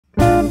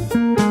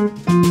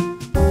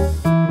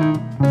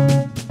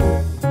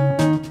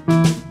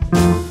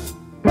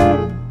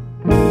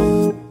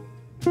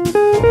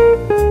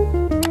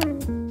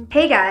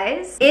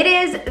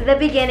the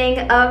beginning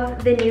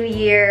of the new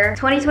year.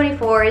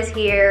 2024 is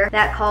here.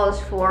 That calls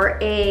for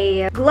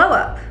a glow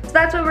up. So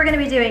that's what we're gonna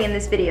be doing in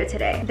this video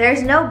today.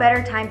 There's no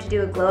better time to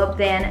do a glow up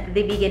than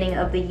the beginning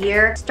of the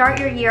year. Start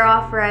your year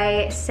off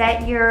right,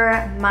 set your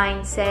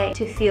mindset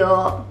to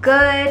feel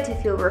good, to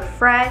feel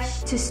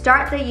refreshed, to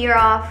start the year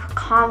off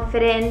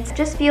confident,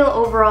 just feel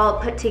overall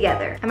put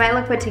together. I might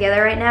look put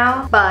together right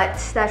now, but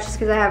that's just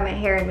because I have my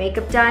hair and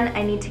makeup done.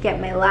 I need to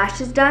get my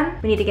lashes done.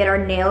 We need to get our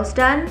nails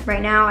done.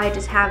 Right now I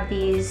just have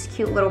these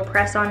cute little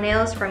press-on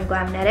nails from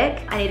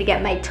Glamnetic. I need to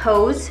get my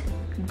toes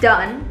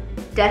done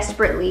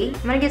desperately.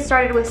 I'm gonna get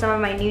started with some of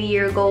my new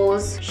year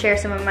goals, share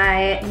some of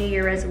my new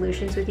year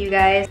resolutions with you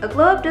guys. A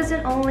glow up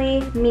doesn't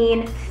only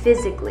mean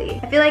physically.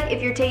 I feel like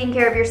if you're taking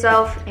care of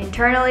yourself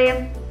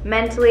internally,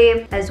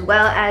 mentally, as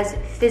well as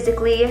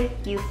physically,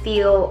 you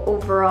feel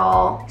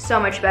overall so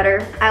much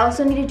better. I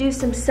also need to do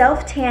some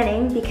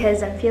self-tanning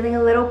because I'm feeling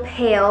a little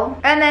pale.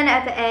 And then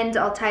at the end,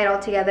 I'll tie it all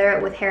together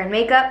with hair and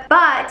makeup.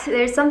 But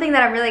there's something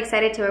that I'm really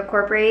excited to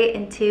incorporate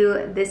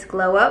into this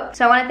glow up.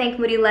 So I wanna thank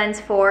Moody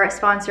Lens for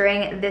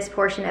sponsoring this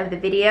portion of the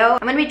video.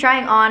 I'm gonna be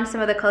trying on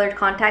some of the colored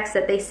contacts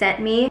that they sent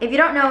me. If you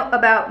don't know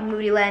about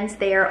Moody Lens,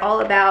 they are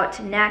all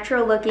about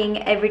natural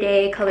looking,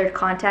 everyday colored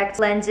contact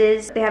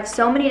lenses. They have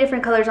so many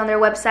different colors on their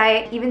website,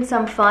 even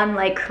some fun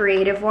like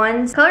creative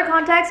ones. Color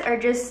contacts are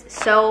just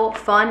so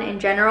fun in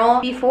general.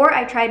 Before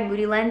I tried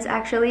Moody Lens,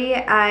 actually,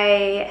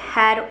 I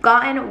had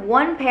gotten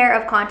one pair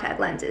of contact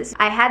lenses.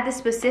 I had the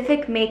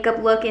specific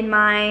makeup look in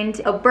mind,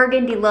 a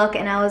burgundy look,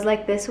 and I was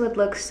like, this would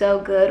look so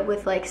good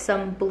with like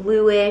some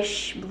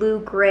bluish,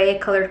 blue-gray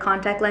colored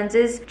contact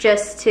lenses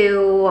just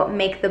to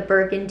make the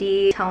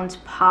burgundy tones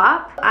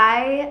pop.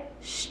 I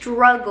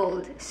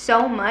struggled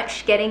so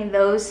much getting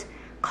those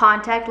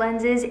contact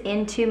lenses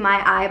into my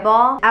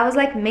eyeball. I was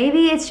like,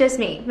 maybe it's just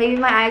me. Maybe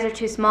my eyes are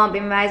too small,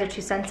 maybe my eyes are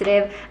too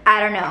sensitive. I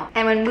don't know.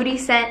 And when Moody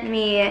sent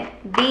me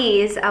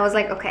these, I was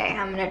like, okay,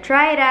 I'm gonna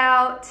try it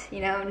out.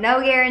 You know,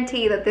 no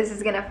guarantee that this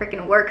is gonna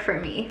freaking work for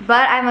me,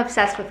 but I'm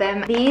obsessed with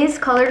them. These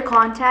colored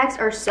contacts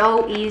are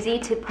so easy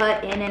to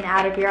put in and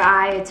out of your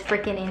eye. It's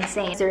freaking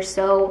insane. They're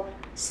so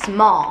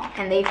small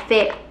and they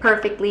fit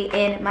perfectly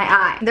in my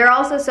eye. They're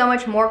also so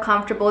much more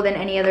comfortable than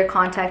any other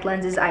contact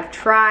lenses I've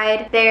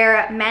tried.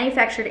 They're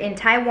manufactured in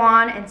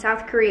Taiwan and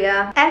South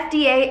Korea,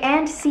 FDA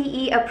and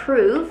CE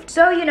approved,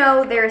 so you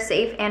know they're a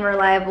safe and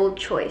reliable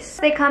choice.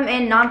 They come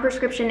in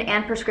non-prescription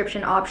and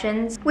prescription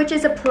options, which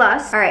is a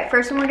plus. All right,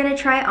 first one we're gonna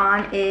try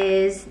on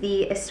is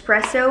the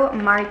Espresso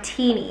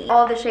Martini.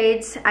 All the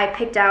shades I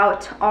picked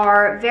out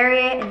are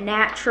very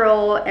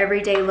natural,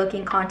 everyday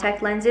looking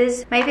contact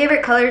lenses. My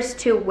favorite colors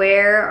to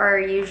wear are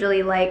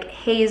usually like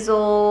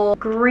hazel,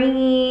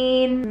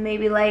 green,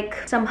 maybe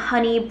like some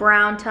honey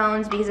brown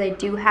tones because I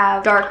do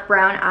have dark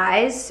brown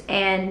eyes,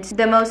 and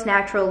the most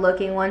natural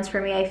looking ones for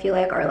me I feel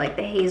like are like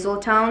the hazel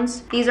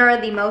tones. These are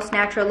the most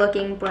natural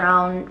looking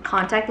brown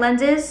contact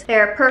lenses.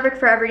 They're perfect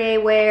for everyday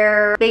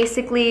wear,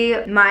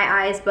 basically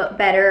my eyes but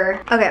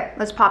better. Okay,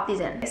 let's pop these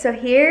in. So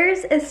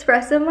here's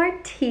Espresso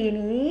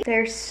Martini.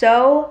 They're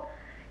so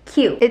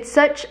cute. It's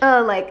such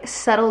a like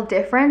subtle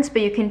difference,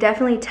 but you can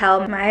definitely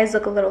tell my eyes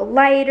look a little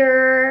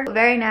lighter.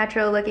 Very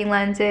natural looking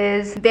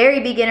lenses, very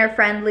beginner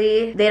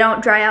friendly. They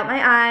don't dry out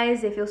my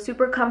eyes. They feel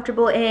super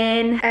comfortable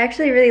in. I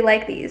actually really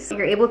like these.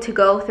 You're able to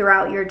go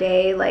throughout your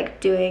day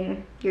like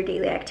doing your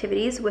daily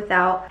activities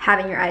without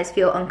having your eyes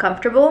feel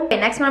uncomfortable. Okay,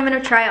 next one I'm gonna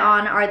try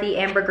on are the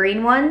amber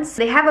green ones.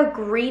 They have a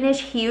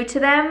greenish hue to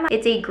them.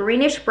 It's a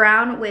greenish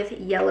brown with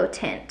yellow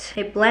tint.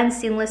 They blend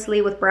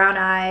seamlessly with brown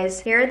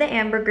eyes. Here are the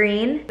amber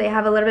green. They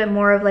have a little bit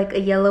more of like a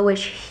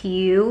yellowish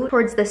hue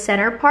towards the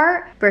center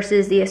part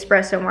versus the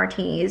Espresso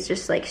Martini is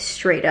just like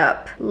straight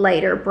up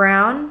lighter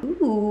brown.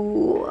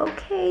 Ooh,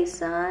 okay,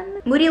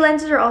 son. Moody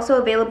lenses are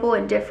also available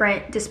in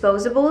different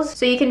disposables,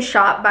 so you can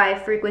shop by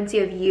frequency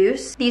of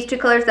use. These two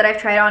colors that I've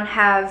tried on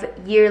have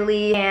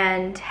yearly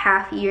and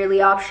half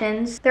yearly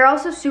options. They're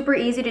also super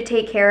easy to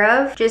take care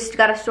of. Just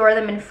gotta store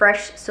them in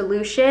fresh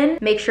solution.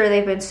 Make sure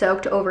they've been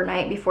soaked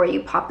overnight before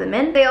you pop them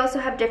in. They also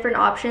have different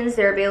options.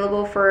 They're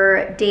available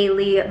for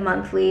daily,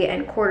 monthly,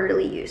 and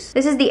quarterly use.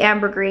 This is the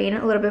amber green,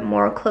 a little bit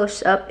more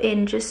close up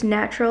in just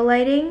natural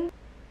lighting.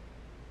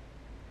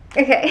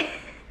 Okay.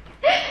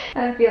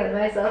 I'm feeling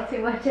myself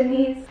too much in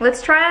these.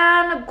 Let's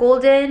try on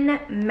Golden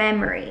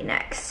Memory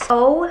next.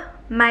 Oh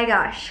my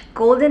gosh,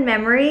 Golden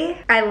Memory.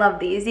 I love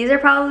these. These are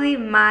probably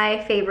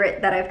my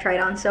favorite that I've tried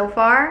on so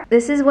far.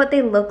 This is what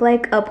they look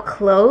like up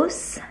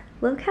close.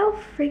 Look how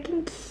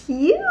freaking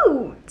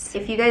cute.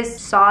 If you guys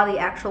saw the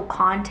actual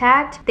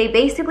contact, they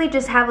basically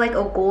just have like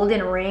a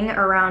golden ring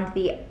around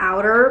the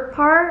outer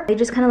part. They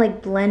just kind of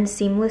like blend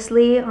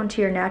seamlessly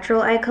onto your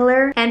natural eye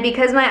color. And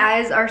because my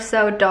eyes are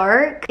so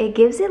dark, it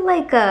gives it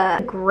like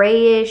a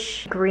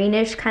grayish,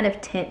 greenish kind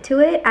of tint to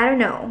it. I don't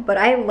know, but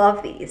I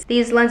love these.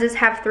 These lenses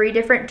have 3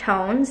 different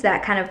tones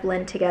that kind of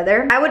blend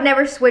together. I would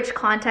never switch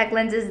contact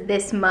lenses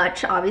this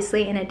much,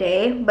 obviously, in a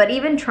day, but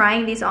even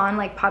trying these on,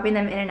 like popping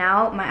them in and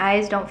out, my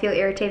eyes don't feel feel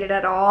irritated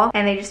at all,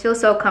 and they just feel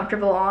so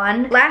comfortable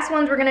on. Last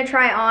ones we're gonna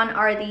try on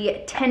are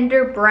the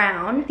Tender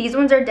Brown. These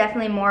ones are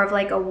definitely more of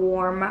like a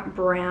warm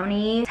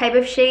brownie type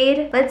of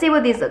shade. Let's see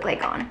what these look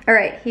like on. All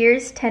right,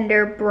 here's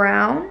Tender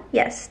Brown.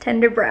 Yes,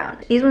 Tender Brown.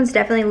 These ones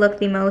definitely look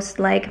the most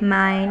like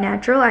my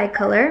natural eye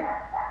color,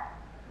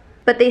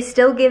 but they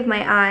still give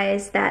my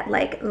eyes that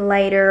like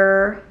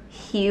lighter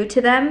hue to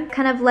them,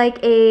 kind of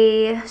like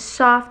a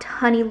soft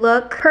honey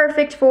look.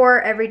 Perfect for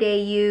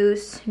everyday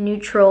use,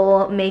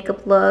 neutral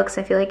makeup looks.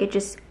 I feel like it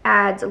just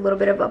adds a little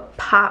bit of a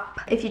pop.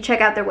 If you check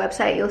out their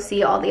website, you'll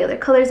see all the other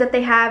colors that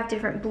they have,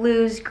 different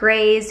blues,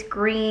 grays,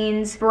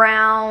 greens,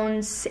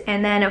 browns,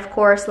 and then of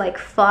course like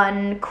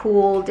fun,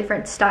 cool,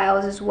 different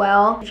styles as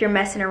well. If you're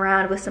messing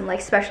around with some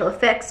like special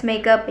effects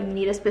makeup and you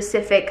need a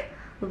specific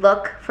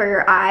look for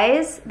your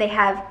eyes, they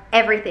have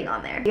everything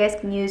on there. You guys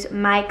can use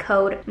my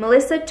code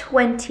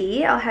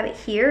Melissa20. I'll have it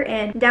here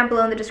and down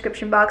below in the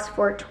description box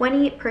for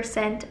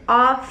 20%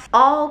 off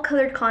all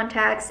colored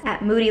contacts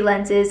at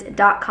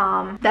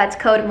moodylenses.com. That's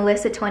code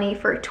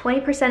Melissa20 for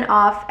 20%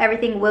 off.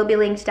 Everything will be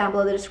linked down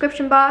below the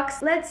description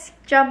box. Let's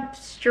jump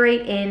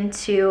straight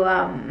into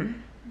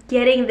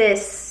getting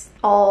this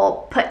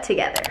all put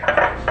together.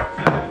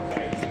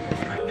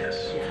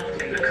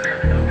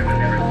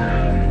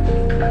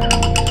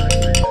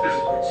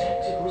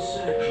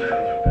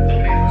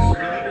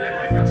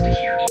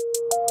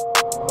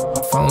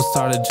 Phone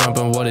started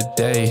jumping, what a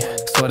day.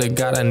 Swear to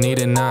God I need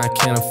it, now I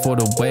can't afford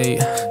to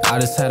wait. I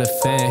just had a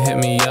fan hit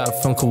me up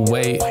from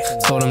Kuwait.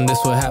 Told him this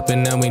would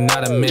happen and we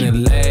not a minute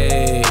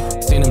late.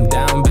 Seen him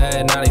down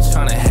bad, now they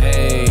tryna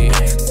hate.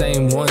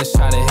 Same ones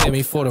try to hit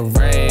me for the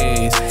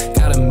raise.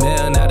 Got a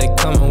meal, now they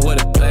coming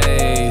with a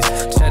blaze.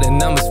 Check the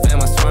numbers fam,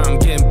 I swear I'm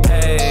getting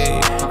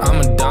paid.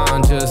 I'm a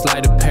Don just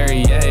like the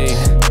Perrier.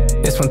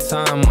 It's one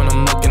time when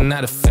I'm looking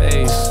at a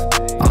face.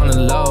 On the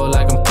low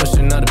like I'm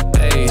pushing up the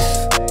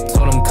bass.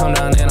 Told him come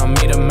down and I'll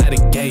meet him at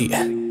a gate.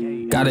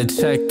 Got a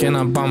check and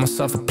I bought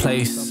myself a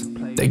place.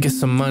 They get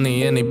some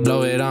money and they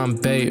blow it on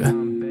babe. I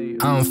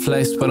don't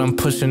flex but I'm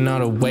pushing all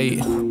the weight.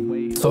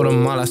 Told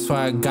them all I swear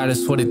I got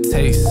it's what it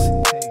takes.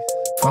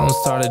 Phone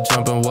started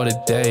jumping, what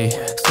a day.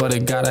 Swear to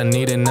God I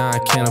need it, now I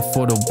can't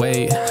afford to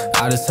wait.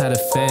 I just had a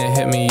fan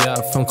hit me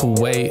up from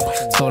Kuwait.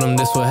 Told him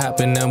this would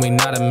happen and we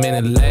not a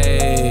minute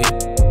late.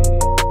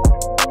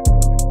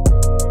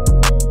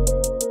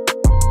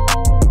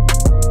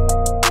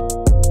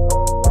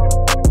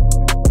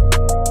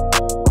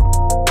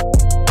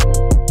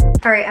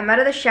 Alright, I'm out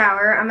of the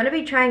shower. I'm gonna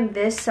be trying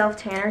this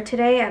self-tanner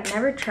today. I've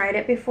never tried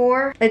it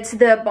before. It's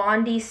the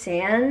Bondi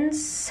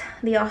Sands,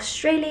 the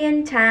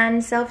Australian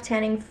Tan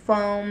Self-Tanning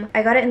Foam.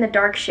 I got it in the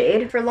dark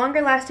shade. For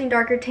longer lasting,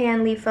 darker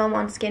tan, leave foam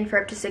on skin for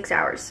up to 6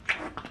 hours.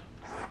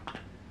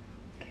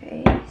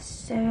 Okay,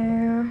 so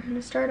I'm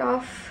gonna start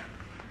off.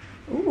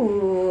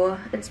 Ooh,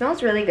 it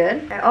smells really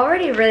good. I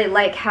already really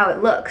like how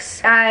it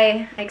looks.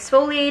 I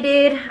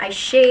exfoliated, I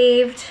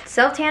shaved.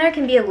 Self-tanner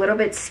can be a little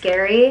bit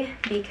scary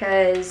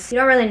because you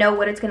don't really know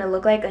what it's gonna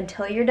look like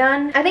until you're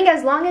done. I think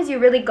as long as you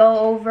really go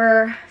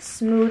over,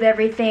 smooth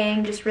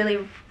everything, just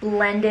really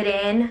blend it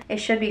in, it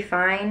should be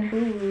fine.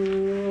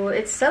 Ooh,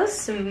 it's so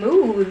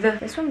smooth.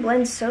 This one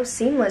blends so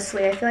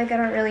seamlessly. I feel like I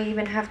don't really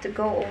even have to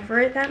go over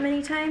it that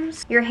many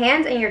times. Your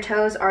hands and your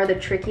toes are the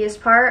trickiest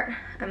part.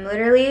 I'm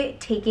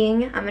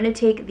gonna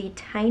take the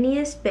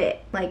tiniest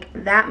bit, like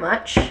that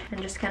much,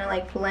 and just kind of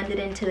like blend it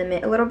into the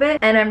mitt a little bit.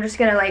 And I'm just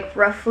gonna like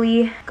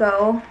roughly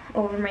go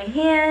over my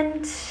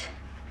hand,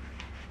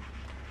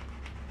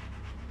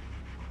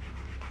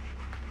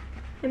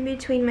 in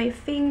between my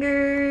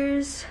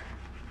fingers,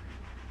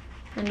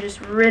 and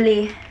just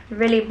really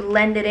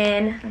blend it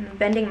in. I'm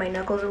bending my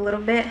knuckles a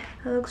little bit.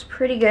 That looks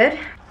pretty good.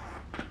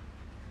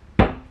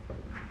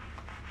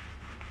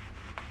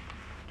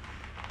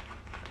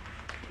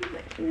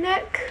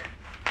 Neck.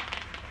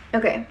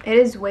 Okay, it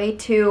is way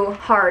too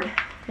hard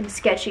and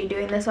sketchy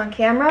doing this on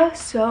camera,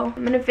 so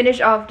I'm gonna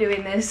finish off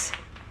doing this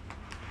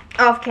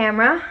off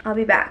camera. I'll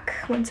be back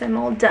once I'm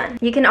all done.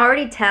 You can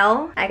already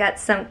tell I got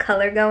some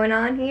color going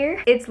on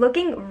here. It's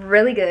looking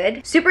really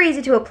good. Super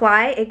easy to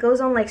apply. It goes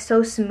on like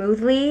so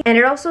smoothly, and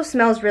it also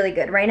smells really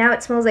good. Right now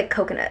it smells like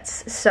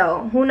coconuts,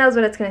 so who knows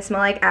what it's gonna smell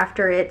like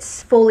after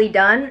it's fully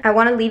done. I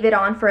want to leave it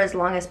on for as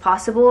long as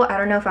possible. I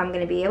don't know if I'm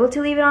gonna be able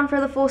to leave it on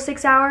for the full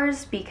 6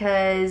 hours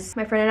because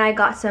my friend and I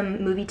got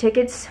some movie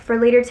tickets for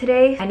later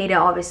today. I need to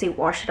obviously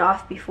wash it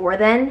off before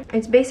then.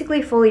 It's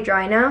basically fully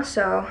dry now,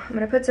 so I'm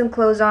gonna put some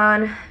clothes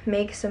on,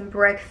 make some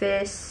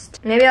breakfast.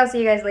 Maybe I'll see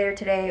you guys later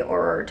today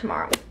or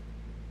tomorrow.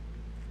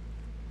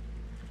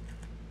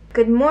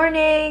 Good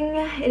morning.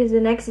 It is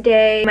the next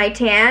day. My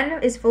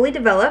tan is fully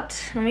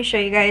developed. Let me show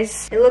you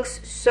guys. It looks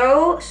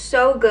so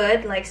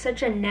good. Like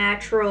such a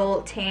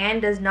natural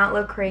tan. Does not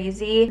look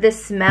crazy. The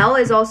smell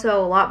is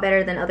also a lot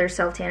better than other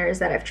self-tanners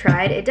that I've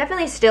tried. It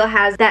definitely still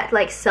has that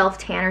like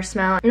self-tanner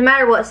smell. No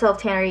matter what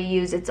self-tanner you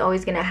use, it's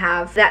always gonna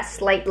have that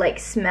slight like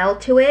smell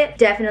to it.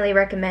 Definitely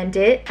recommend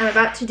it. I'm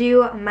about to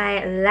do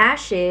my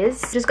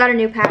lashes. Just got a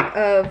new pack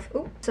of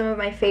some of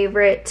my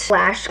favorite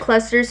lash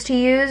clusters to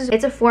use.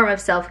 It's a form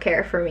of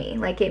self-care for me. me.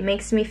 Like, it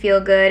makes me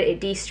feel good, it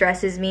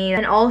de-stresses me,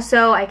 and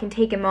also I can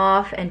take them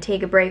off and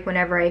take a break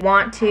whenever I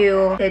want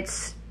to.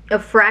 It's a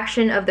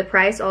fraction of the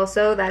price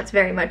also. That's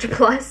very much a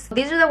plus.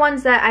 These are the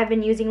ones that I've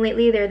been using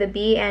lately. They're the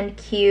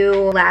B&Q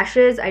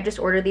lashes. I just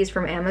ordered these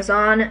from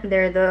Amazon.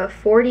 They're the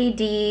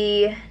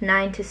 40D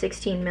 9 to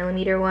 16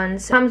 millimeter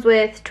ones. Comes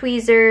with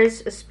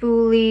tweezers, a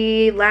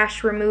spoolie,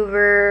 lash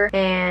remover,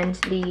 and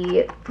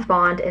the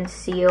bond and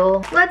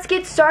seal. Let's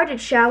get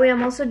started, shall we?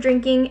 I'm also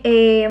drinking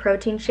a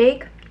protein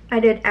shake. I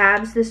did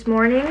abs this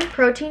morning.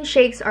 Protein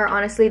shakes are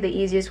honestly the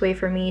easiest way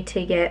for me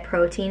to get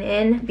protein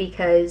in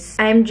because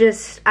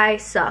I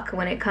suck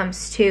when it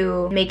comes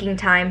to making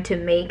time to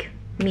make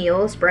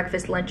meals,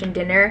 breakfast, lunch, and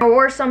dinner.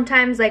 Or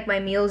sometimes like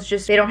my meals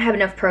just, they don't have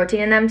enough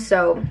protein in them,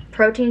 so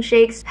protein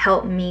shakes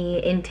help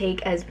me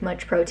intake as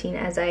much protein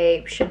as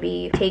I should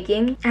be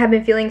taking. I have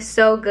been feeling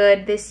so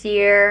good this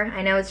year.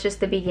 I know it's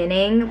just the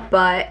beginning,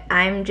 but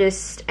I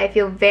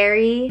feel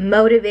very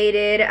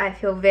motivated. I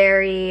feel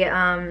very,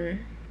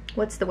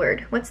 what's the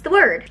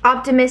word?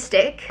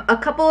 Optimistic. A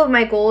couple of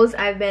my goals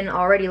I've been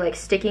already like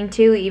sticking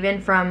to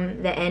even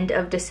from the end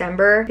of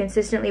December.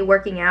 Consistently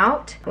working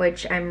out,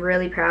 which I'm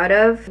really proud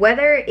of.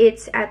 Whether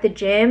it's at the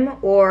gym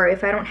or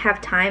if I don't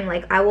have time,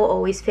 like I will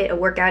always fit a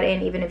workout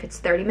in even if it's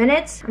 30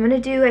 minutes. I'm gonna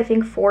do I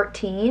think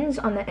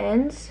 14s on the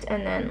ends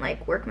and then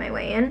like work my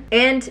way in.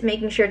 And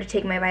making sure to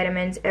take my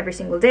vitamins every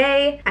single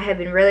day. I have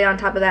been really on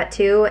top of that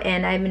too,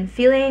 and I've been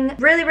feeling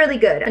really, really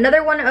good.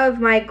 Another one of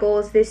my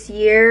goals this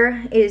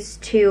year is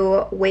to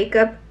wake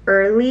up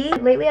early.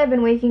 Lately I've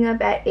been waking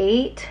up at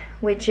 8,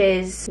 which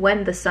is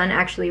when the sun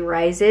actually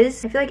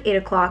rises. I feel like 8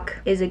 o'clock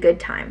is a good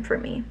time for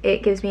me.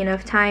 It gives me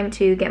enough time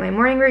to get my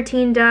morning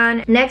routine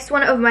done. Next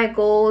one of my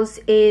goals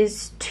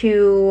is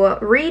to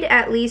read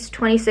at least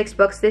 26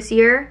 books this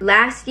year.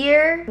 Last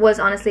year was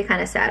honestly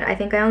kind of sad. I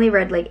think I only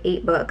read like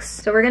 8 books.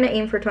 So we're gonna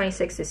aim for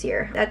 26 this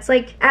year. That's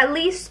like at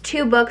least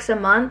 2 books a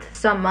month.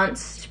 Some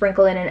months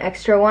sprinkle in an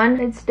extra one.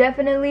 It's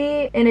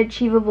definitely an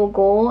achievable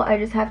goal. I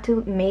just have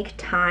to make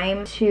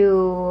time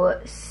to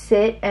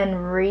sit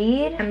and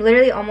read. I'm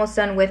literally almost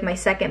done with my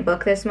 2nd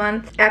book this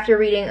month. After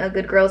reading A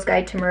Good Girl's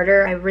Guide to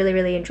Murder, I really,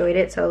 really enjoyed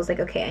it. So I was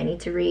like, okay, I need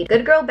to read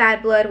Good Girl,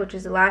 Bad Blood, which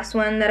is the last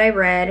one that I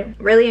read.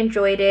 Really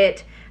enjoyed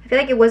it. I feel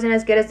like it wasn't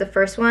as good as the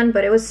first one,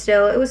 but it was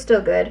still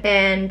good.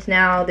 And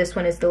now this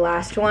one is the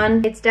last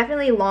one. It's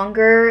definitely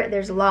longer.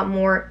 There's a lot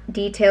more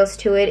details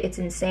to it. It's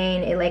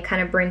insane. It like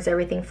kind of brings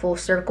everything full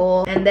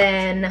circle. And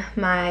then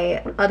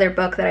my other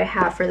book that I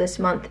have for this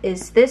month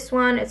is this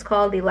one. It's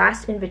called The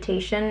Last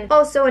Invitation.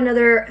 Also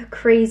another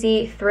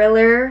crazy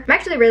thriller. I'm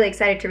actually really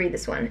excited to read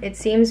this one. It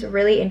seems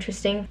really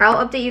interesting.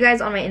 I'll update you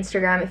guys on my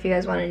Instagram if you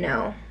guys want to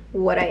know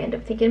what I end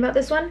up thinking about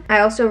this one. I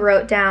also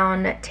wrote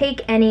down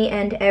take any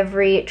and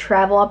every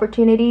travel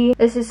opportunity.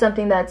 This is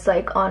something that's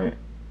like on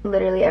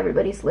literally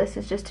everybody's list,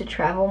 is just to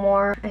travel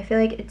more. I feel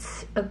like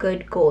it's a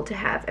good goal to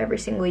have every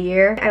single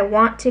year. I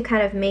want to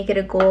kind of make it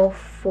a goal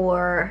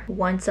for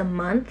once a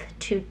month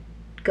to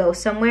go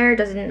somewhere.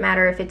 Doesn't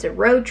matter if it's a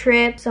road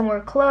trip somewhere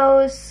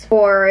close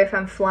or if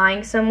I'm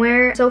flying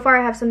somewhere. So far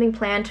I have something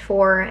planned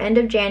for end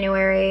of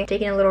January,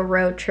 taking a little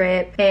road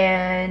trip,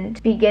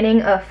 and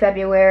beginning of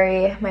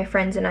February my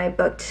friends and I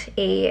booked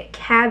a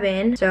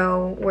cabin,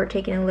 so we're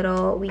taking a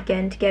little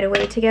weekend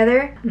getaway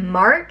together.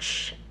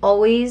 March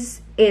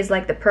always is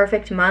like the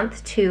perfect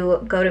month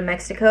to go to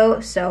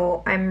Mexico,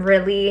 so I'm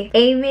really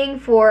aiming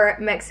for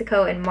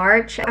Mexico in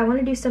March. I want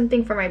to do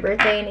something for my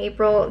birthday in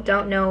April.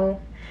 Don't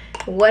know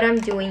what I'm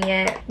doing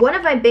yet. One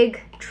of my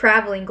big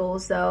traveling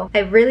goals though, I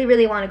really,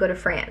 really want to go to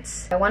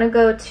France. I want to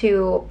go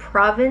to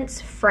Provence,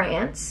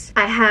 France.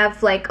 I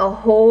have like a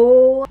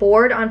whole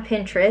board on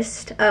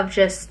Pinterest of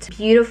just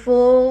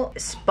beautiful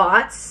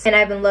spots, and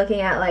I've been looking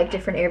at like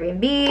different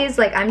Airbnbs.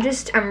 Like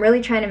I'm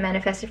really trying to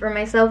manifest it for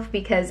myself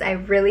because I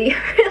really,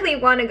 really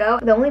want to go.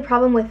 The only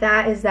problem with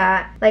that is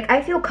that like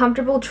I feel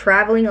comfortable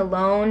traveling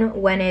alone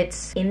when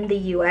it's in the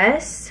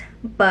US,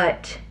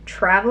 but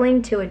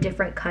traveling to a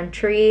different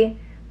country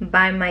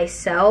by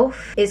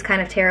myself is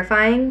kind of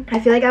terrifying.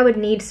 I feel like I would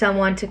need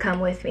someone to come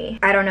with me.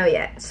 I don't know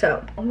yet,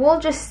 so we'll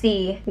just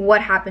see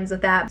what happens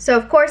with that. So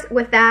of course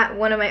with that,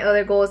 one of my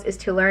other goals is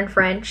to learn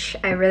French.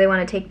 I really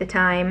want to take the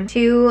time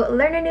to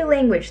learn a new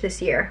language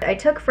this year. I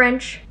took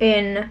French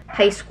in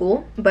high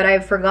school, but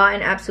I've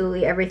forgotten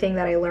absolutely everything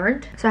that I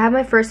learned. So I have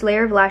my first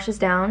layer of lashes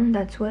down.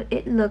 That's what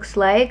it looks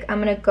like. I'm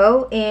gonna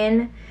go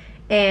in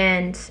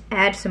and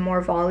add some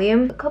more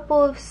volume. A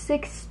couple of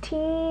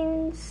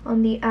 16s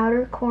on the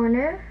outer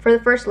corner. For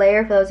the first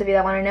layer, for those of you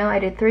that want to know, I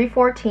did 3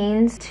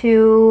 14s,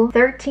 2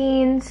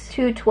 13s,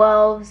 2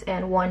 12s,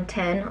 and 1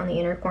 10 on the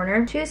inner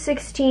corner. 2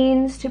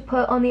 16s to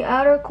put on the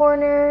outer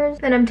corners.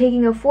 Then I'm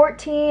taking a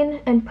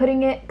 14 and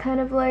putting it kind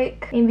of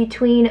like in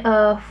between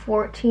a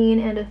 14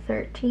 and a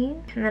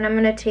 13. And then I'm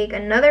gonna take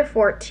another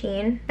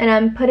 14 and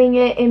I'm putting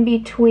it in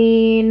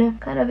between,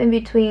 kind of in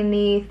between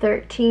the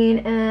 13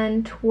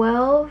 and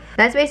 12.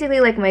 That's basically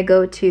like my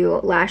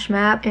go-to lash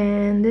map,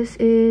 and this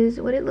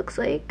is what it looks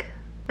like.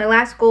 My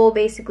last goal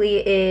basically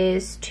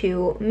is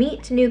to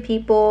meet new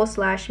people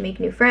slash make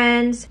new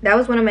friends. That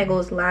was one of my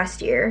goals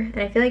last year,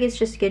 and I feel like it's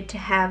just good to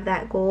have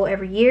that goal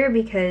every year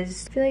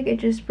because I feel like it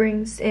just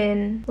brings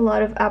in a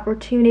lot of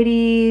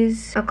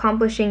opportunities.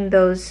 Accomplishing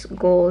those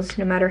goals,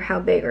 no matter how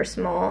big or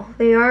small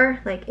they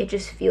are, like it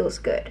just feels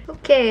good.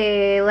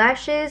 Okay,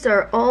 lashes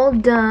are all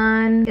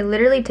done. It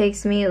literally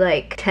takes me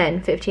like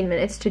 10-15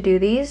 minutes to do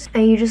these,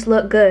 and you just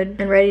look good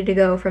and ready to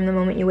go from the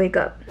moment you wake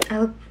up. I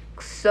look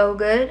so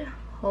good.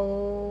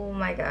 Oh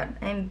my god,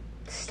 I'm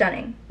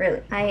stunning,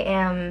 really. I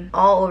am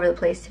all over the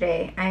place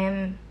today. I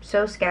am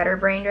so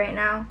scatterbrained right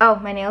now. Oh,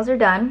 my nails are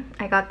done.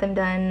 I got them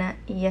done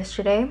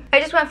yesterday.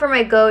 I just went for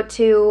my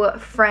go-to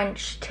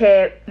French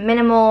tip,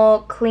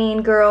 minimal,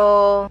 clean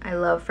girl. I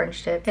love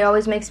French tip. It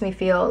always makes me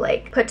feel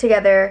like put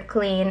together,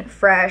 clean,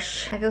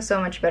 fresh. I feel so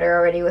much better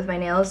already with my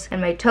nails. And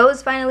my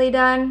toes finally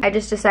done. I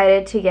just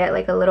decided to get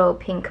like a little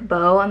pink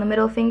bow on the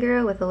middle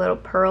finger with a little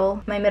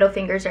pearl. My middle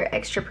fingers are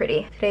extra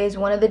pretty. Today is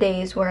one of the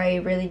days where I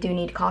really do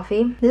need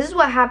coffee. This is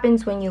what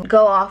happens when you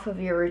go off of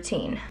your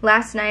routine.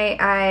 Last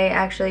night, I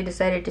actually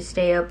decided to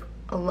stay up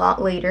a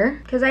lot later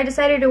because I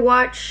decided to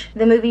watch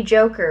the movie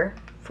Joker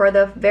for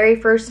the very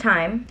first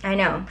time. I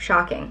know,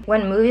 shocking.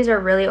 When movies are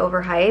really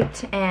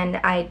overhyped and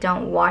I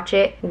don't watch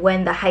it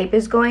when the hype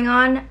is going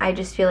on, I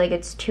just feel like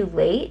it's too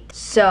late.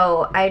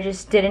 So I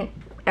just didn't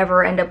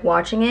ever end up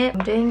watching it.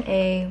 I'm doing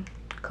a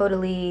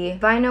Caudalie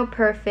Vinyl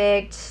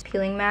Perfect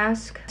peeling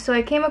mask. So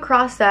I came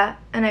across that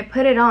and I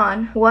put it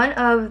on. One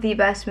of the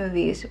best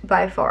movies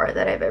by far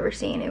that I've ever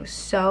seen. It was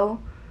so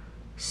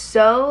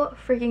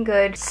freaking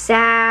good.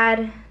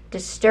 Sad,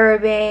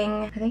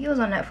 disturbing. I think it was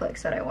on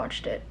Netflix that I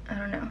watched it. I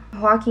don't know.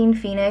 Joaquin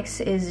Phoenix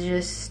is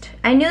just...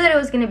 I knew that it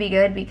was gonna be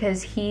good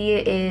because he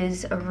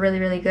is a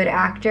really good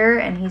actor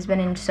and he's been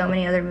in so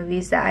many other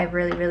movies that I've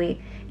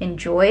really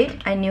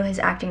enjoyed. I knew his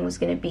acting was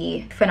gonna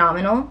be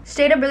phenomenal.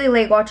 Stayed up really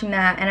late watching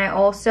that, and I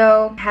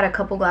also had a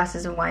couple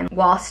glasses of wine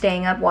while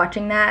staying up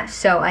watching that,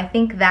 so I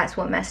think that's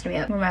what messed me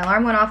up. When my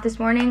alarm went off this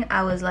morning,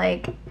 I was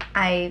like,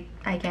 I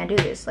can't do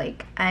this.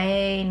 Like,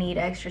 I need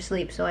extra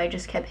sleep, so I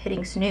just kept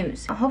hitting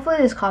snooze. Hopefully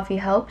this coffee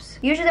helps.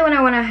 Usually when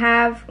I want to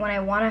have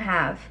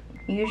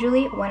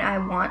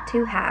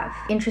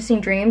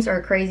interesting dreams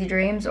or crazy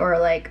dreams or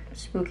like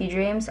spooky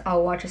dreams,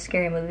 I'll watch a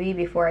scary movie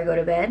before I go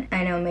to bed.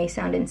 I know it may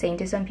sound insane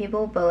to some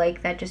people, but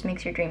like that just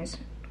makes your dreams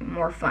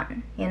more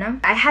fun, you know?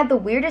 I had the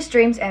weirdest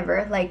dreams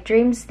ever, like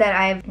dreams that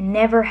I've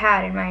never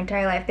had in my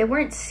entire life. They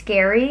weren't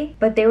scary,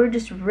 but they were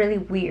just really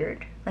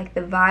weird. Like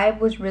the vibe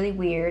was really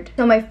weird.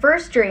 So my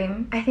first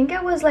dream, I think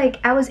I was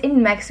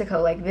in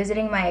Mexico, like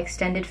visiting my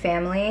extended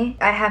family.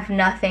 I have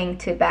nothing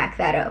to back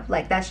that up.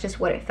 Like that's just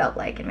what it felt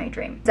like in my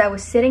dream. I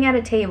was sitting at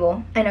a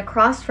table and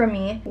across from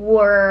me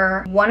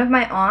were one of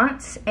my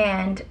aunts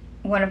and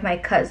one of my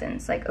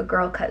cousins, like a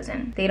girl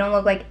cousin. They don't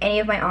look like any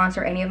of my aunts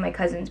or any of my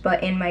cousins,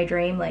 but in my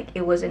dream, like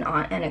it was an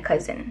aunt and a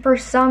cousin. For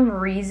some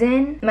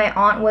reason, my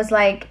aunt was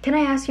like, "Can I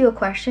ask you a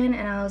question?"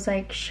 And I was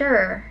like,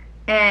 "Sure."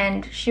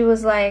 And she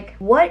was like,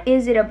 "What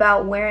is it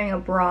about wearing a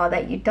bra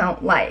that you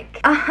don't like?"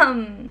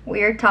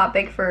 Weird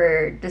topic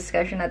for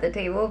discussion at the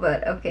table,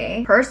 but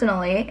okay.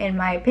 Personally, in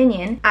my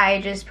opinion, I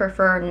just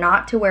prefer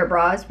not to wear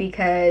bras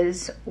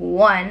because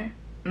one,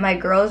 my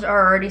girls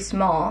are already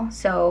small,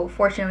 so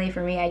fortunately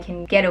for me, I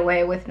can get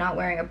away with not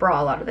wearing a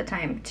bra a lot of the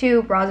time.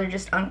 Two, bras are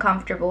just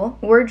uncomfortable.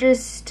 We're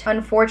just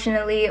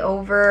unfortunately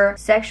over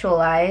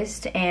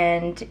sexualized,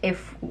 and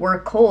if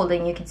we're cold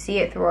and you can see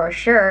it through our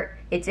shirt,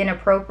 it's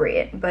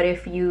inappropriate. But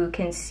if you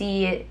can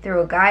see it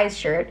through a guy's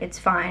shirt, it's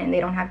fine. They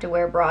don't have to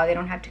wear a bra, they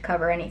don't have to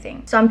cover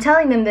anything. So I'm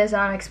telling them this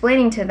and I'm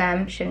explaining to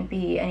them, it shouldn't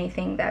be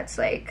anything that's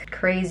like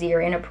crazy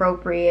or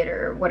inappropriate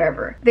or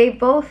whatever. They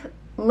both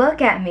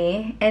look at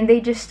me and they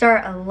just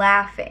start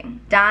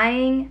laughing,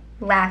 dying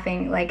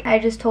laughing, like I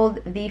just told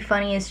the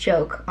funniest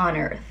joke on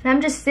earth. And I'm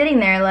just sitting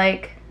there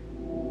like...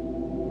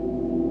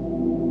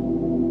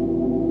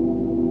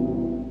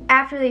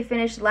 After they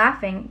finish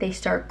laughing, they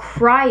start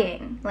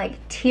crying, like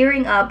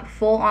tearing up,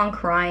 full on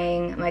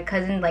crying. My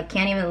cousin like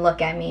can't even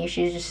look at me.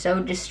 She's just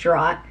so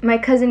distraught. My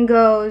cousin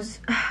goes,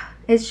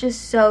 "It's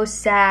just so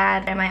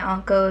sad." And my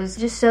aunt goes,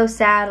 "Just so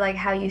sad, like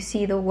how you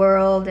see the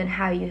world and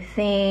how you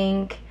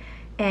think.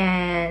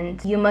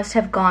 And you must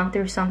have gone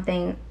through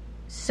something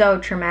so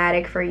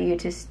traumatic for you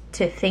to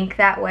think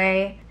that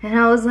way." And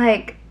I was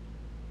like,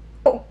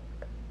 oh,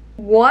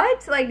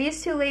 what? Like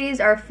these two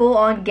ladies are full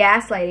on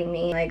gaslighting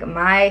me. Like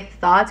my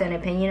thoughts and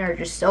opinion are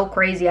just so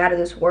crazy out of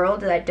this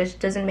world that just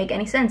doesn't make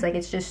any sense. Like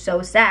it's just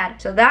so sad.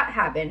 So that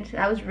happened.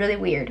 That was really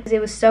weird. It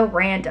was so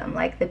random.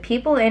 Like the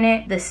people in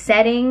it, the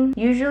setting,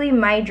 usually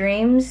my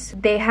dreams,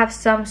 they have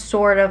some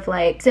sort of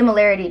like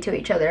similarity to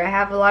each other. I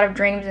have a lot of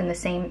dreams in the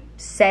same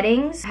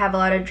settings. I have a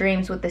lot of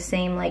dreams with the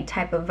same like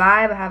type of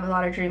vibe. I have a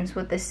lot of dreams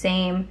with the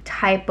same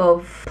type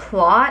of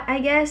plot, I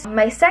guess.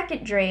 My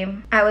second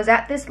dream, I was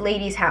at this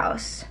lady's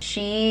house.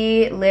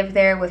 She lived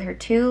there with her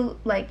 2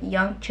 like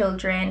young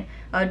children,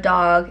 a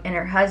dog, and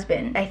her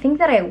husband. I think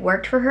that I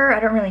worked for her. I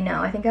don't really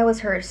know. I think I was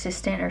her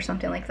assistant or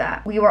something like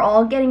that. We were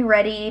all getting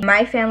ready.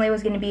 My family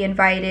was going to be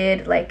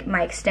invited, like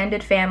my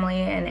extended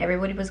family, and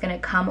everybody was going to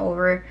come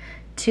over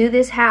to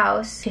this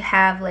house to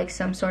have like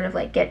some sort of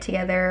like get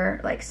together,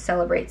 like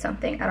celebrate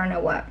something. I don't know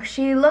what.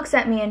 She looks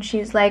at me and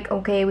she's like,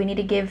 okay, we need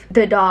to give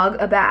the dog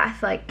a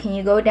bath. Like, can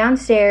you go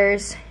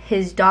downstairs?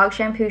 His dog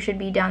shampoo should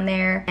be down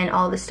there and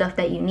all the stuff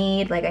that you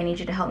need. Like, I need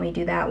you to help me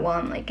do that while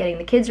I'm like getting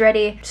the kids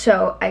ready.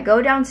 So I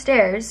go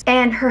downstairs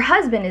and her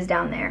husband is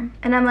down there.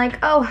 And I'm like,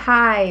 oh,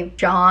 hi,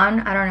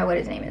 John. I don't know what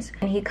his name is.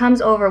 And he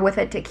comes over with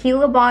a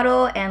tequila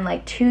bottle and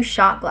like 2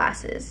 shot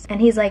glasses. And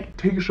he's like,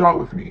 take a shot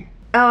with me.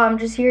 Oh, I'm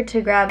just here to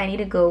grab, I need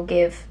to go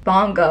give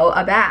Bongo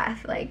a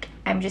bath. Like,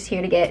 I'm just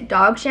here to get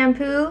dog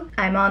shampoo.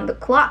 I'm on the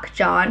clock,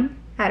 John.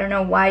 I don't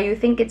know why you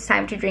think it's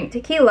time to drink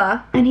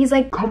tequila. And he's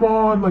like, come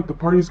on, like the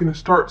party's gonna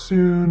start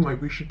soon.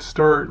 Like we should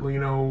start,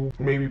 you know,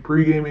 maybe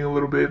pre-gaming a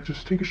little bit.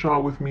 Just take a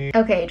shot with me.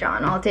 Okay,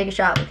 John, I'll take a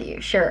shot with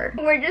you, sure.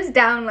 We're just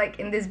down like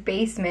in this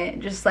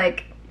basement, just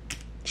like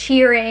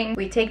cheering.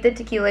 We take the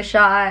tequila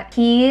shot.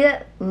 He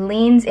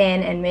leans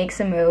in and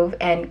makes a move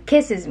and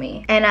kisses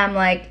me. And I'm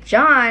like,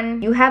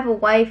 John, you have a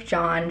wife,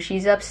 John.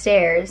 She's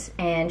upstairs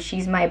and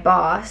she's my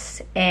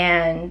boss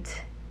and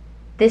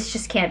this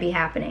just can't be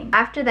happening.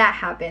 After that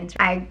happens,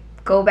 I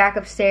go back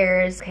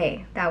upstairs.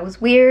 Okay, that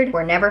was weird.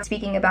 We're never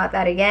speaking about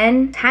that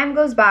again. Time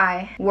goes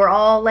by. We're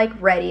all like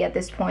ready at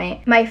this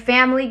point. My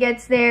family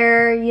gets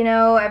there, you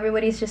know,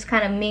 everybody's just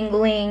kind of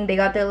mingling. They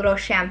got their little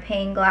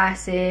champagne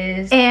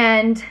glasses.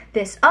 And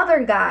this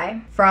other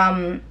guy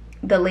from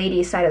the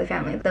lady's side of the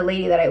family, the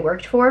lady that I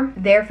worked for,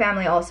 their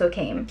family also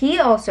came. He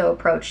also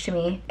approached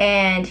me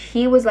and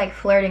he was like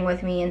flirting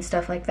with me and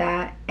stuff like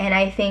that. And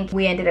I think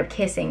we ended up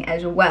kissing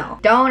as well.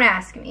 Don't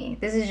ask me.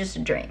 This is just a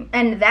dream.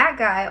 And that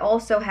guy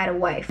also had a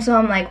wife. So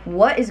I'm like,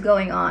 what is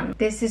going on?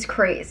 This is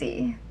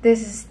crazy.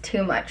 This is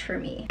too much for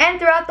me. And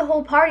throughout the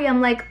whole party,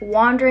 I'm like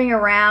wandering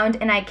around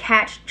and I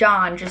catch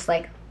John just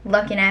like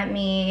looking at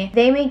me.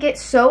 They make it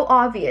so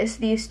obvious,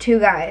 these 2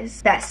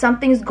 guys, that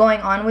something's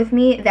going on with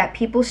me, that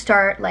people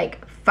start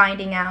like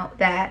finding out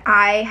that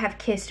I have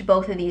kissed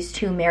both of these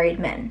 2 married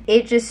men.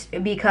 It just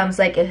becomes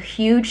like a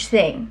huge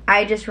thing.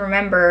 I just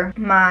remember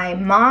my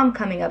mom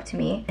coming up to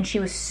me and she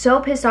was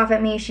so pissed off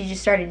at me. She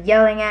just started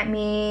yelling at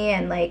me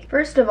and like,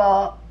 first of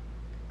all,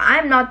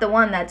 I'm not the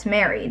one that's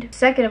married.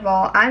 Second of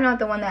all, I'm not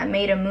the one that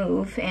made a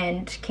move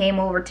and came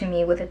over to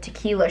me with a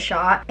tequila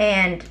shot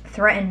and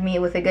threatened me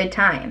with a good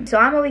time. So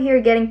I'm over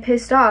here getting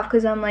pissed off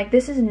because I'm like,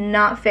 this is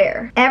not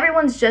fair.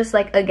 Everyone's just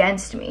like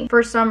against me.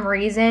 For some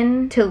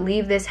reason, to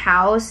leave this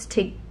house,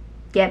 to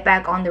get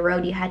back on the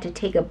road, you had to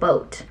take a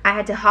boat. I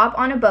had to hop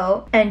on a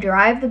boat and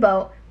drive the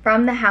boat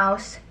from the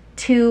house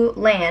to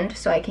land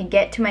so I can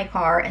get to my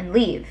car and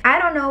leave. I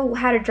don't know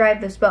how to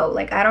drive this boat.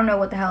 Like, I don't know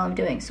what the hell I'm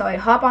doing. So I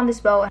hop on this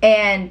boat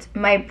and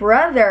my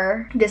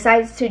brother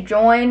decides to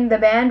join the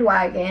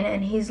bandwagon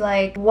and he's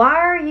like, why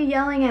are you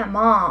yelling at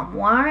mom?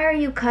 Why are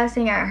you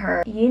cussing at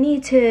her? You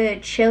need to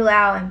chill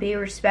out and be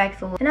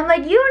respectful. And I'm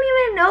like, you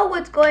don't even know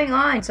what's going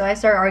on. So I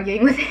start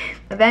arguing with him.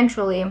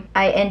 Eventually,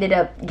 I ended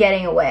up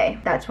getting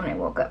away. That's when I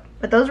woke up.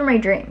 But those were my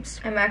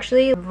dreams. I'm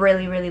actually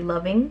really, really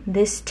loving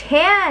this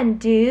tan,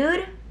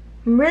 dude.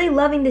 I'm really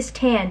loving this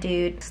tan,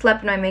 dude.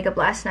 Slept in my makeup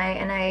last night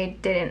and I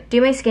didn't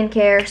do my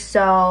skincare,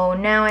 so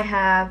now I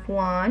have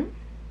 1,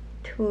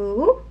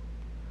 2,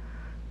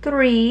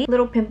 3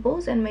 little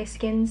pimples and my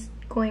skin's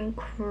going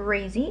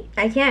crazy.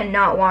 I can't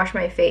not wash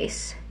my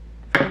face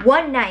for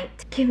one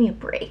night. Give me a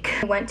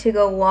break. I went to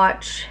go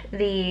watch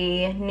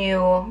the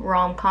new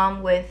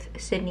rom-com with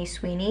Sydney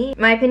Sweeney.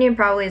 My opinion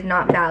probably is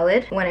not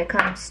valid when it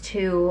comes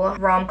to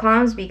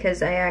rom-coms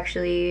because I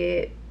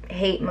actually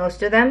hate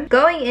most of them.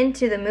 Going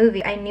into the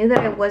movie, I knew that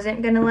I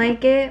wasn't gonna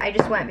like it. I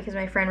just went because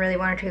my friend really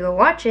wanted to go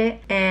watch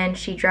it and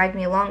she dragged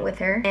me along with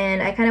her,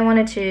 and I kind of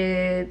wanted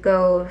to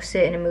go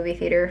sit in a movie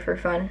theater for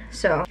fun.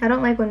 So I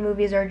don't like when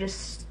movies are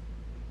just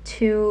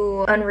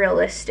too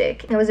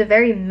unrealistic. It was a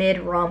very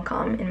mid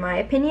rom-com in my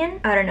opinion.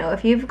 I don't know,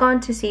 if you've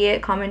gone to see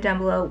it, comment down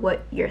below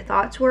what your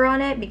thoughts were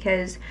on it,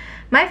 because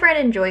my friend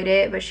enjoyed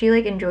it, but she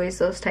like enjoys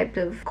those types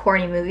of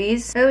corny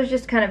movies. It was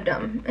just kind of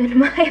dumb in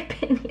my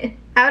opinion.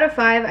 Out of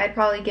 5, I'd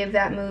probably give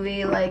that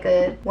movie like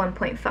a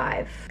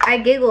 1.5. I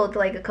giggled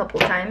like a couple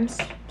times,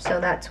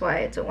 so that's why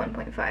it's a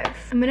 1.5.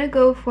 I'm gonna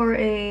go for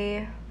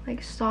a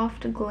like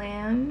soft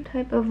glam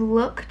type of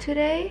look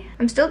today.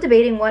 I'm still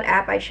debating what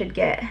app I should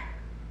get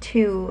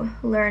to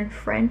learn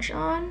French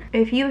on.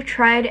 If you've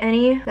tried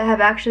any that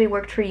have actually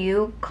worked for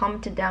you,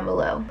 comment it down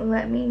below.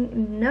 Let me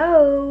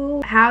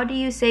know. How do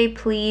you say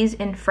please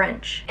in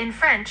French? In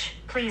French,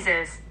 please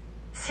is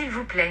s'il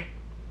vous plaît.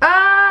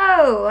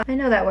 Oh! I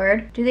know that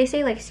word. Do they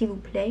say like s'il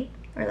vous plaît?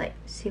 Or like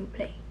s'il vous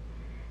plaît?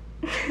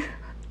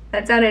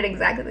 That sounded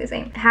exactly the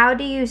same. How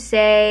do you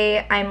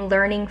say I'm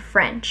learning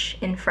French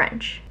in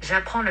French?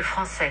 J'apprends le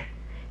français.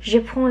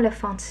 J'apprends le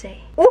français.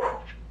 Ouh!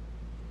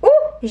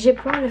 Ouh!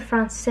 J'apprends le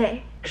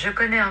français. Je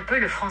connais un peu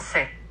le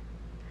français.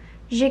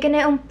 Je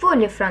connais un peu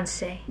le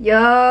français. Yo!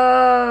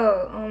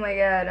 Oh my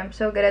god, I'm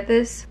so good at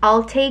this.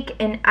 I'll take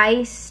an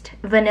iced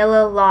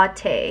vanilla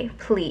latte,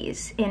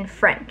 please, in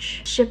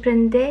French. Je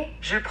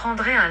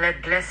prendrai un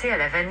latte glacé à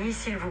la vanille,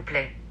 s'il vous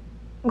plaît.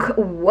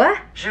 What?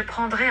 Je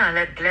prendrai un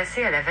latte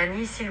glacé à la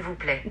vanille, s'il vous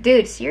plaît.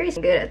 Dude,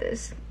 seriously good at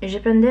this. Je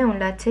prendrai un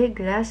latte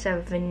glacé à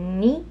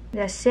vanille.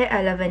 Glacé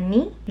à la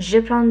vanille. Je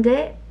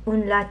prendrai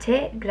un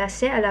latte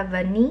glacé à la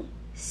vanille,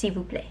 s'il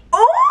vous plaît. Oh!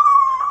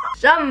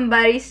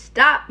 Somebody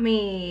stop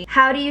me.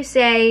 How do you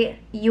say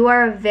you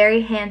are a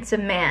very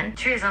handsome man?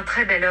 Tu es un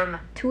très bel homme.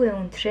 Tu es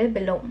un très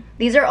bel homme.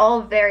 These are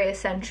all very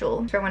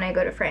essential for when I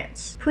go to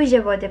France. Puis-je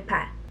avoir de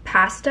pâtes?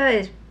 Pasta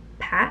is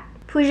pat.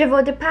 Puis-je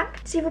avoir de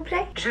pâtes, s'il vous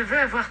plaît? Je veux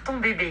avoir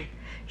ton bébé.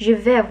 Je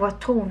vais avoir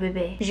ton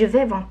bébé. Je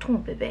vais avoir ton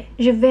bébé.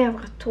 Je vais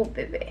avoir ton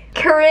bébé.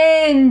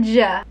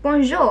 Cringe!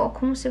 Bonjour,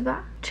 comment ça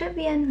va? Très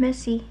bien,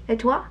 merci. Et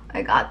toi?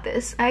 I got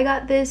this. I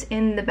got this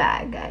in the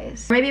bag,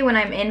 guys. Maybe when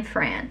I'm in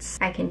France,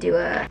 I can do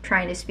a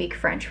trying to speak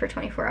French for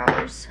 24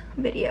 hours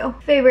video.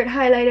 Favorite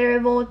highlighter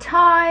of all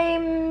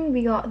time.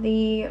 We got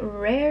the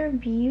Rare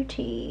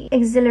Beauty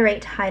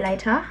Exhilarate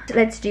highlighter.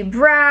 Let's do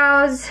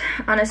brows.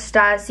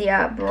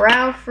 Anastasia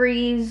Brow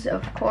Freeze,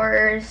 of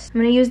course.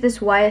 I'm gonna use this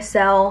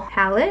YSL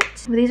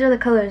palette. These are the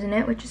colors in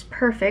it, which is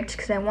perfect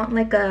because I want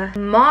like a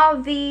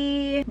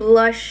mauve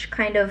blush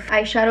kind of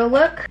eyeshadow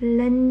look.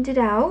 Blend it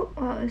out.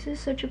 Wow, this is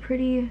such a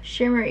pretty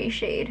shimmery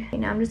shade. Okay,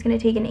 now I'm just gonna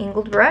take an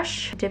angled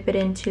brush, dip it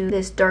into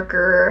this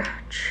darker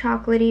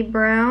chocolatey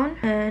brown,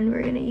 and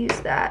we're gonna use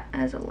that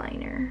as a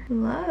liner.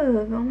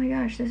 Love, oh my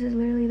gosh, this is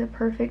literally the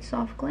perfect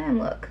soft glam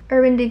look.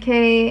 Urban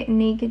Decay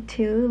Naked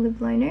 2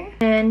 lip liner,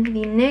 and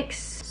the NYX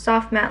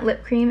Soft Matte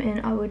Lip Cream in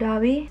Abu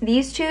Dhabi.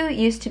 These two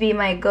used to be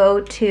my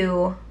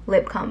go-to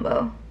lip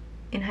combo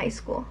in high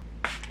school.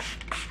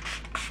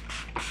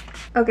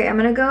 Okay, I'm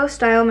gonna go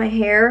style my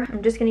hair.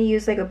 I'm just gonna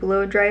use like a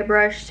blow dry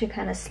brush to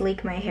kind of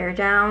sleek my hair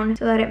down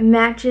so that it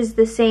matches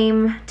the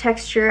same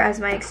texture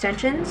as my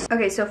extensions.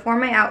 Okay, so for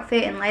my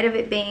outfit, in light of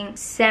it being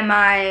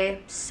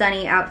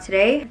semi-sunny out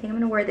today, I think I'm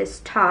gonna wear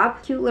this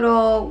top. Cute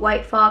little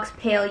white fox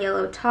pale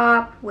yellow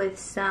top with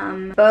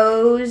some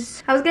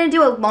bows. I was gonna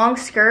do a long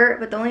skirt,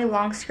 but the only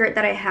long skirt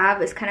that I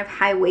have is kind of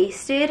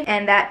high-waisted,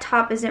 and that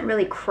top isn't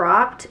really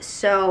cropped,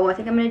 so I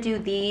think I'm gonna do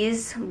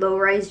these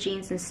low-rise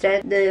jeans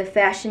instead. The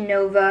Fashion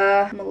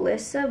Nova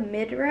Melissa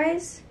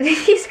mid-rise.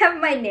 These have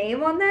my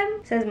name on them.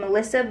 It says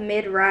Melissa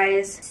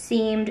mid-rise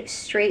seamed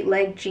straight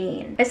leg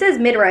jean. It says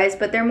mid-rise,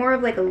 but they're more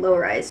of like a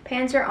low-rise.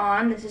 Pants are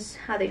on. This is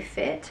how they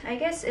fit. I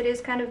guess it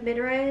is kind of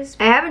mid-rise.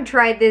 I haven't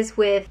tried this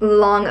with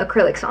long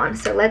acrylics on,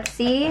 so let's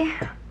see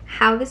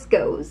how this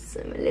goes.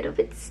 I'm a little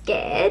bit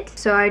scared.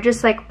 So I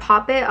just like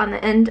pop it on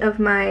the end of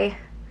my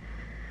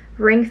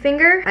ring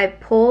finger. I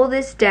pull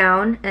this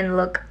down and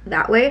look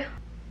that way.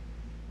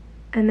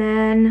 And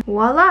then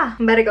voila,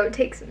 I'm about to go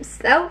take some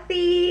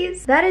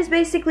selfies. That is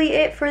basically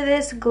it for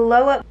this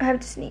glow up. I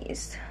have to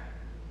sneeze.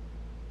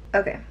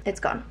 Okay, it's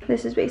gone.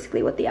 This is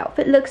basically what the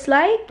outfit looks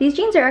like. These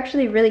jeans are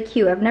actually really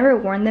cute. I've never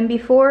worn them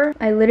before.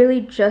 I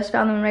literally just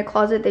found them in my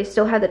closet. They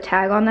still have the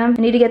tag on them.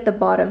 I need to get the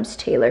bottoms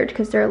tailored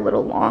because they're a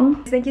little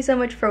long. Thank you so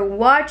much for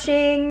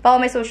watching. Follow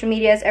my social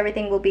medias.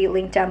 Everything will be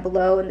linked down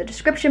below in the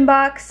description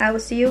box. I will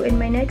see you in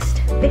my next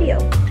video.